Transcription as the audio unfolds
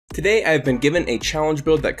Today I've been given a challenge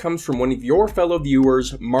build that comes from one of your fellow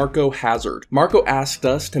viewers, Marco Hazard. Marco asked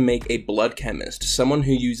us to make a blood chemist, someone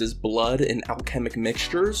who uses blood in alchemic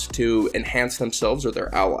mixtures to enhance themselves or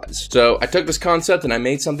their allies. So I took this concept and I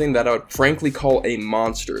made something that I would frankly call a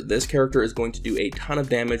monster. This character is going to do a ton of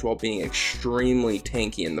damage while being extremely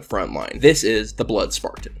tanky in the front line. This is the Blood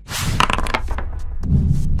Spartan.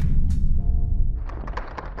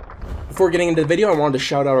 Before getting into the video, I wanted to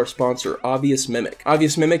shout out our sponsor, Obvious Mimic.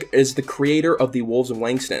 Obvious Mimic is the creator of the Wolves of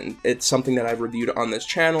Langston. It's something that I've reviewed on this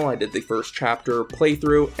channel. I did the first chapter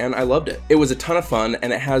playthrough, and I loved it. It was a ton of fun,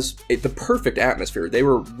 and it has the perfect atmosphere. They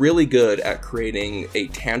were really good at creating a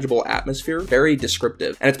tangible atmosphere, very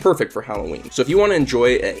descriptive, and it's perfect for Halloween. So if you want to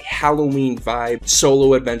enjoy a Halloween vibe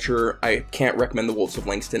solo adventure, I can't recommend the Wolves of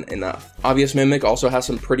Langston enough. Obvious Mimic also has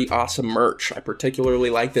some pretty awesome merch. I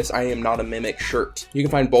particularly like this I Am Not a Mimic shirt. You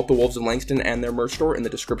can find both the Wolves of Langston and their merch store in the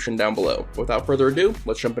description down below. Without further ado,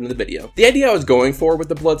 let's jump into the video. The idea I was going for with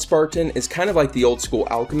the Blood Spartan is kind of like the old school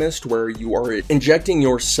alchemist, where you are injecting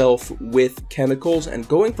yourself with chemicals and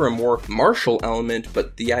going for a more martial element,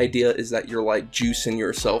 but the idea is that you're like juicing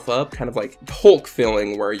yourself up, kind of like Hulk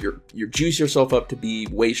feeling, where you juice yourself up to be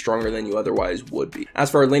way stronger than you otherwise would be. As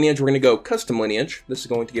for our lineage, we're going to go custom lineage. This is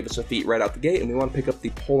going to give us a feat right out the gate, and we want to pick up the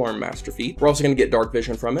Polearm Master feat. We're also going to get dark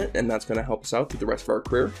vision from it, and that's going to help us out through the rest of our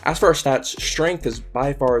career. As for our stats, strength is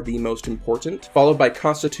by far the most important, followed by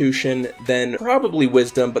constitution, then probably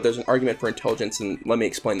wisdom, but there's an argument for intelligence, and let me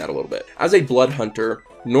explain that a little bit. As a blood hunter,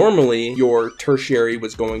 normally your tertiary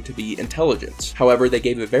was going to be intelligence. However, they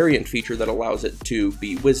gave a variant feature that allows it to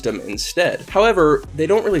be wisdom instead. However, they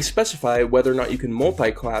don't really specify whether or not you can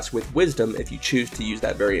multi-class with wisdom if you choose to use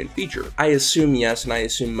that variant feature. I assume yes, and I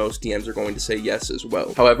assume most DMs are going to say yes as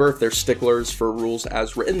well. However, if they're sticklers for rules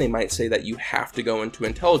as written, they might say that you have to go into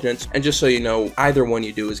intelligence, and just so you know, either one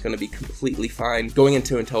you do is going to be completely fine. Going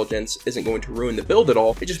into intelligence isn't going to ruin the build at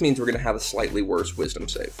all. It just means we're going to have a slightly worse wisdom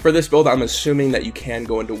save. For this build, I'm assuming that you can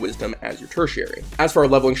go into wisdom as your tertiary. As for our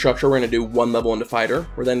leveling structure, we're going to do 1 level into fighter.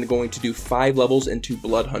 We're then going to do 5 levels into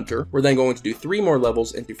blood hunter. We're then going to do 3 more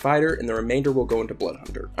levels into fighter, and the remainder will go into blood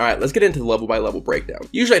hunter. All right, let's get into the level by level breakdown.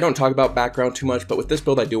 Usually I don't talk about background too much, but with this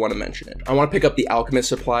build I do want to mention it. I want to pick up the alchemist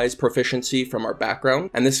supplies proficiency from our background,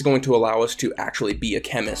 and this is going to allow us to actually be a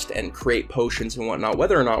chemist and create potions and whatnot.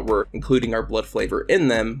 Whether or not we're including our blood flavor in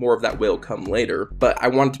them, more of that will come later, but I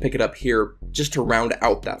wanted to pick it up here just to round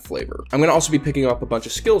out that flavor. I'm going to also be picking up a bunch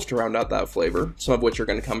of skills to round out that flavor, some of which are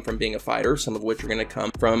going to come from being a fighter, some of which are going to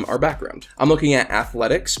come from our background. I'm looking at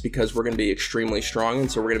athletics because we're going to be extremely strong,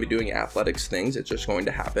 and so we're going to be doing athletics things. It's just going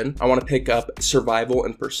to happen. I want to pick up survival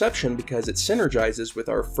and perception because it synergizes with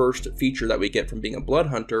our first feature that we get from being a blood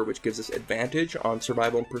hunter, which gives us advantage on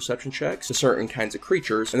survival and perception checks to certain kinds of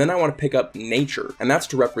creatures. And then I want to pick up nature, and that's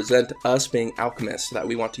to represent us being alchemists, that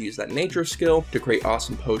we want to use that nature skill to create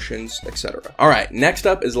awesome potions, etc. All right, next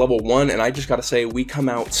up is level 1, and I just got to say, we come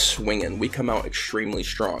out swinging. We come out extremely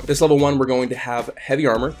strong. This level 1, we're going to have heavy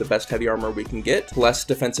armor, the best heavy armor we can get, plus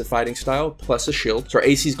defensive fighting style, plus a shield. So our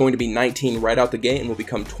AC is going to be 19 right out the gate, and will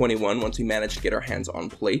become 21 once we manage to get our hands on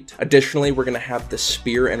plate. Additionally, we're going to have the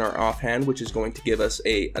spear in our offhand, which is going to give us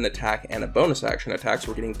an attack and a bonus action attack. So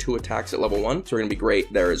we're getting 2 attacks at level 1, so we're going to be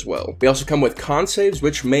great there as well. We also come with con saves,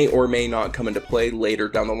 which may or may not come into play later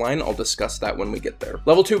down the line. I'll discuss that when we get there.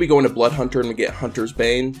 Level 2, we go into Blood Hunter and we get Hunter's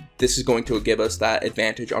Bane. This is going to give us that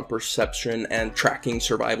advantage on perception and tracking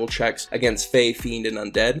survival checks against Fae, Fiend, and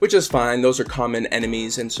Undead, which is fine. Those are common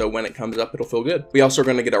enemies, and so when it comes up, it'll feel good. We also are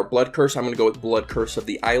going to get our Blood Curse. I'm going to go with Blood Curse of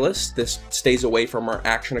the Eyeless. This stays away from our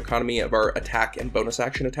action economy of our attack and bonus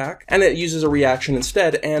action attack, and it uses a reaction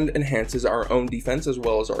instead and enhances our own defense as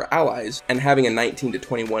well as our allies. And having a 19 to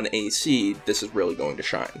 21 AC, this is really going to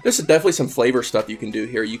shine. There's definitely some flavor stuff you can do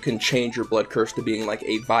here. You can change your Blood Curse to being like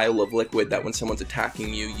a vial of liquid that when someone's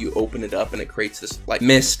attacking you, you open it up and it creates this like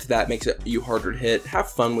mist that makes you harder to hit. Have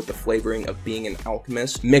fun with the flavoring of being an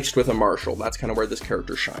alchemist mixed with a martial. That's kind of where this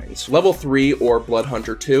character shines. Level 3 or Blood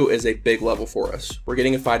Hunter 2 is a big level for us. We're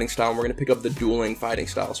getting a fighting style, and we're going to pick up the dueling fighting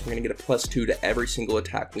style. So we're going to get a +2 to every single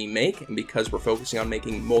attack we make, and because we're focusing on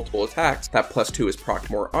making multiple attacks, that +2 is procced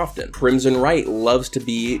more often. Crimson Right loves to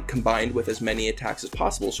be combined with as many attacks as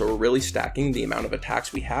possible, so we're really stacking the amount of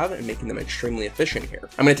attacks we have and making them extremely efficient here.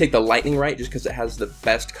 I'm going to take the Lightning Right just because it has the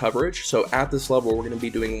best coverage. So at this level, level, we're going to be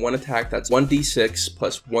doing one attack that's 1d6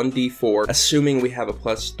 plus 1d4. Assuming we have a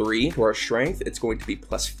 +3 to our strength, it's going to be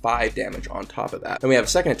 +5 damage on top of that. Then we have a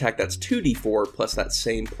second attack that's 2d4 plus that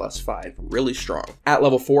same +5. Really strong. At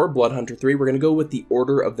level 4, Blood Hunter 3, we're going to go with the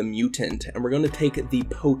Order of the Mutant, and we're going to take the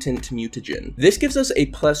Potent Mutagen. This gives us a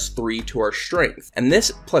 +3 to our strength, and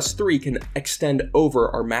this +3 can extend over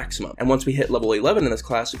our maximum. And once we hit level 11 in this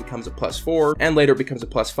class, it becomes a +4, and later it becomes a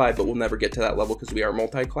 +5, but we'll never get to that level because we are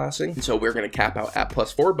multi-classing, and so we're going to cap out at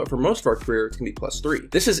 +4, but for most of our career, it's going to be +3.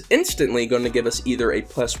 This is instantly going to give us either a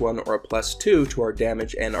 +1 or a +2 to our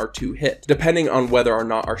damage and our 2 hit, depending on whether or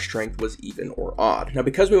not our strength was even or odd. Now,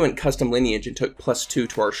 because we went custom lineage and took +2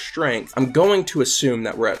 to our strength, I'm going to assume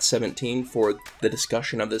that we're at 17 for the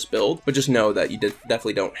discussion of this build, but just know that you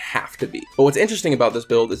definitely don't have to be. But what's interesting about this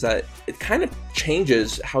build is that it kind of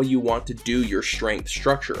changes how you want to do your strength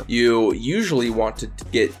structure. You usually want to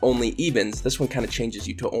get only evens. This one kind of changes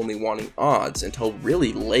you to only wanting odds until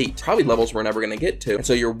really late, probably levels we're never going to get to. And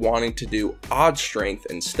so you're wanting to do odd strength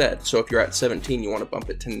instead. So if you're at 17, you want to bump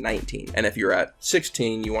it to 19. And if you're at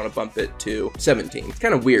 16, you want to bump it to 17. It's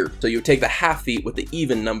kind of weird. So you take the half feat with the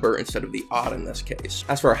even number instead of the odd in this case.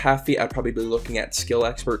 As for our half feat, I'd probably be looking at skill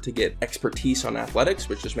expert to get expertise on athletics,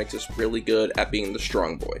 which just makes us really good at being the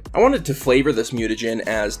strong boy. I wanted to flavor this mutagen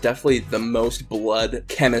as definitely the most blood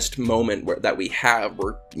chemist moment that we have.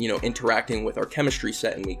 We're, you know, interacting with our chemistry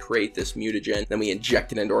set and we create this mutagen, then we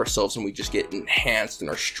inject it into ourselves and we just get enhanced and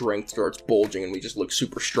our strength starts bulging and we just look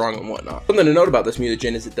super strong and whatnot. Something to note about this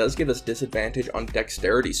mutagen is it does give us disadvantage on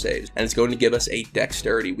dexterity saves, and it's going to give us a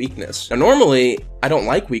dexterity weakness. Now, normally I don't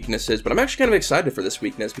like weaknesses, but I'm actually kind of excited for this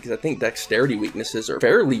weakness because I think dexterity weaknesses are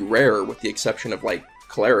fairly rare with the exception of like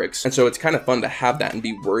clerics, and so it's kind of fun to have that and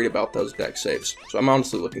be worried about those dex saves. So I'm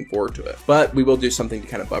honestly looking forward to it, but we will do something to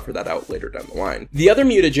kind of buffer that out later down the line. The other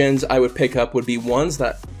mutagens I would pick up would be ones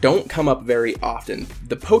that don't come up very often.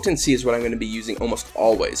 The potency is what I'm going to be using almost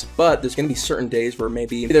always, but there's going to be certain days where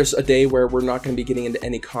maybe there's a day where we're not going to be getting into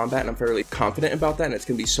any combat and I'm fairly confident about that, and it's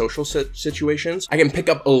going to be social situations. I can pick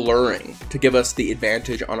up alluring to give us the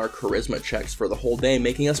advantage on our charisma checks for the whole day,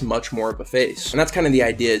 making us much more of a face. And that's kind of the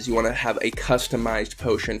idea, is you want to have a customized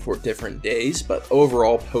potion for different days, but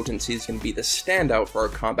overall potency is going to be the standout for our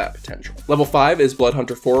combat potential. Level 5 is Blood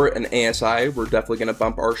Hunter 4 and ASI. We're definitely going to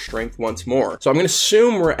bump our strength once more. So I'm going to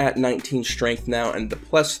assume we're at 19 strength now, and the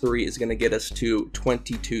 +3 is going to get us to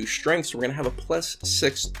 22 strength, so we're going to have a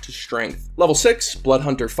 +6 to strength. Level 6, Blood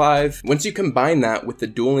Hunter 5. Once you combine that with the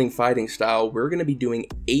dueling fighting style, we're going to be doing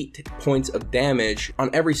 8 points of damage on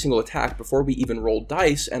every single attack before we even roll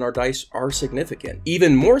dice, and our dice are significant.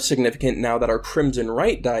 Even more significant now that our Crimson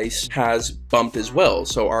Right dice has bumped as well.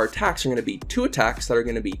 So our attacks are going to be 2 attacks that are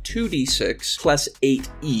going to be 2d6 plus 8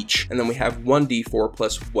 each, and then we have 1d4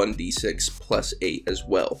 plus 1d6 plus 8 as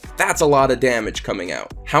well. That's a lot of damage coming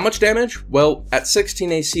out. How much damage? Well, at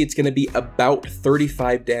 16 AC, it's going to be about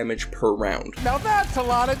 35 damage per round. Now that's a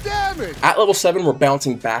lot of damage! At level 7, we're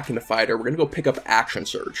bouncing back into Fighter. We're going to go pick up Action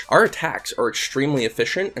Surge. Our attacks are extremely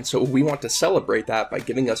efficient, and so we want to celebrate that by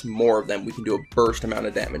giving us more of them. We can do a burst amount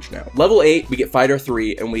of damage now. Level 8, we get Fighter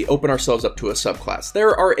 3, and we open ourselves up to a subclass.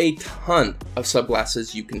 There are a ton of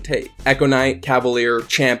subclasses you can take. Echo Knight, Cavalier,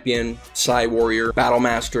 Champion, Psy Warrior, Battle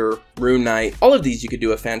Master, Rune Knight. All of these you could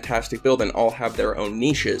do a fantastic build and all have their own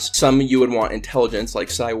niches. Some you would want intelligence, like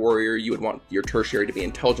Psy Warrior, you would want your tertiary to be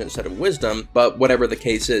intelligent instead of wisdom, but whatever the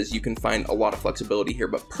case is, you can find a lot of flexibility here.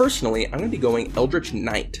 But personally, I'm going to be going Eldritch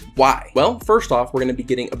Knight. Why? Well, first off, we're going to be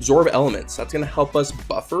getting Absorb Elements. That's going to help us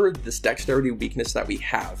buffer this dexterity weakness that we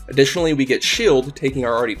have. Additionally, we get Shield, taking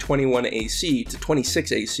our already 21 AC to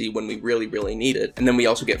 26 AC when we really need it. And then we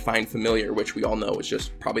also get Find Familiar, which we all know is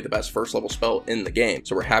just probably the best first level spell in the game.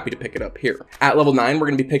 So we're happy to pick it up here. At level 9, we're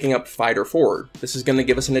going to be picking up Fighter 4. This is going to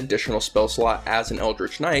give us an additional spell slot as an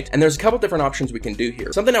Eldritch Knight, and there's a couple different options we can do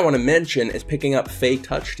here. Something I want to mention is picking up Fey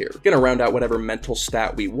Touched here. We're going to round out whatever mental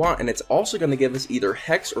stat we want, and it's also going to give us either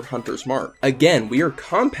Hex or Hunter's Mark. Again, we are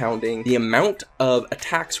compounding the amount of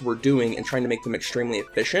attacks we're doing and trying to make them extremely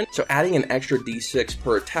efficient, so adding an extra d6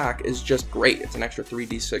 per attack is just great. It's an extra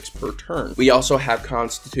 3d6 per turn. We also have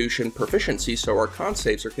Constitution proficiency, so our con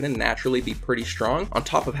saves are going to naturally be pretty strong, on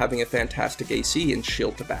top of having a fantastic AC and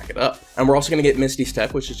shield to back it up. And we're also going to get Misty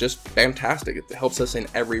Step, which is just fantastic. It helps us in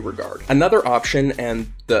every regard. Another option,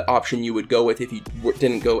 and the option you would go with if you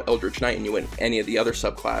didn't go Eldritch Knight and you went any of the other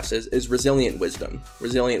subclasses, is Resilient Wisdom.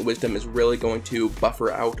 Resilient Wisdom is really going to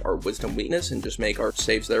buffer out our wisdom weakness and just make our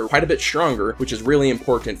saves there quite a bit stronger, which is really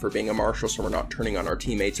important for being a martial, so we're not not turning on our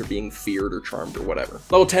teammates or being feared or charmed or whatever.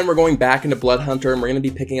 Level 10, we're going back into Blood Hunter, and we're going to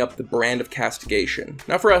be picking up the Brand of Castigation.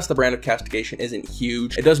 Now for us, the Brand of Castigation isn't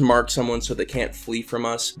huge. It does mark someone so they can't flee from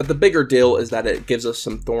us, but the bigger deal is that it gives us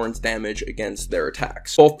some thorns damage against their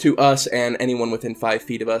attacks, both to us and anyone within 5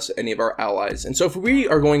 feet of us, any of our allies. And so if we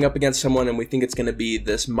are going up against someone and we think it's going to be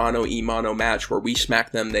this mono-e-mono match where we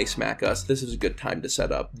smack them, they smack us, this is a good time to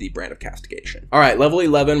set up the Brand of Castigation. Alright, level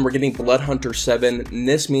 11, we're getting Blood Hunter 7, and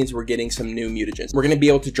this means we're getting some new mutagens. We're going to be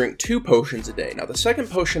able to drink 2 potions a day. Now the second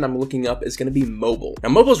potion I'm looking up is going to be mobile. Now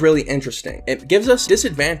mobile is really interesting. It gives us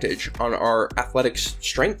disadvantage on our athletics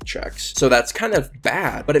strength checks, so that's kind of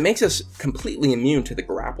bad, but it makes us completely immune to the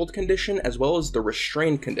grappled condition as well as the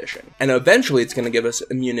restrained condition. And eventually it's going to give us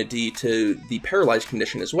immunity to the paralyzed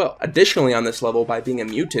condition as well. Additionally, on this level, by being a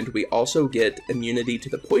mutant, we also get immunity to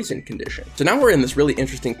the poison condition. So now we're in this really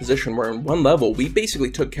interesting position where in one level, we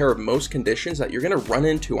basically took care of most conditions that you're going to run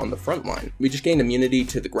into on the front line. We just gained immunity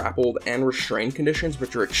to the grappled and restrained conditions,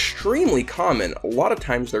 which are extremely common. A lot of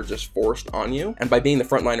times they're just forced on you, and by being the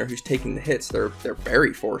frontliner who's taking the hits, they're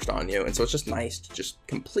very forced on you, and so it's just nice to just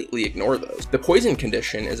completely ignore those. The poison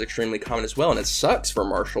condition is extremely common as well, and it sucks for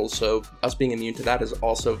marshals, so us being immune to that is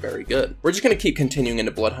also very good. We're just going to keep continuing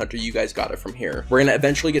into Blood Hunter. You guys got it from here. We're going to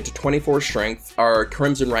eventually get to 24 strength. Our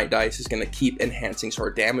Crimson Right dice is going to keep enhancing, so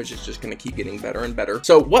our damage is just going to keep getting better and better.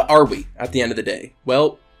 So what are we at the end of the day?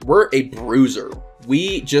 Well, we're a bruiser.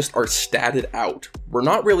 We just are statted out. We're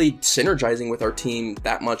not really synergizing with our team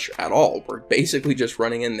that much at all. We're basically just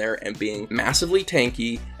running in there and being massively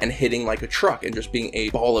tanky and hitting like a truck and just being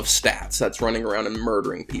a ball of stats that's running around and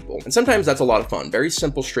murdering people. And sometimes that's a lot of fun. Very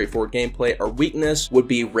simple, straightforward gameplay. Our weakness would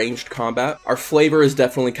be ranged combat. Our flavor is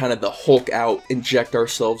definitely kind of the Hulk out, inject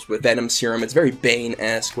ourselves with Venom Serum. It's very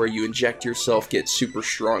Bane-esque where you inject yourself, get super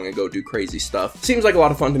strong, and go do crazy stuff. Seems like a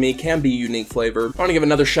lot of fun to me. Can be a unique flavor. I want to give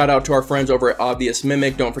another shout out to our friends over at Obvious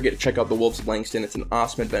Mimic. Don't forget to check out the Wolves of Langston. It's an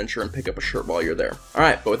awesome adventure, and pick up a shirt while you're there.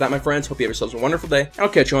 Alright, but with that, my friends, hope you have yourselves a wonderful day. I'll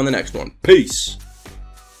catch you on the next one. Peace!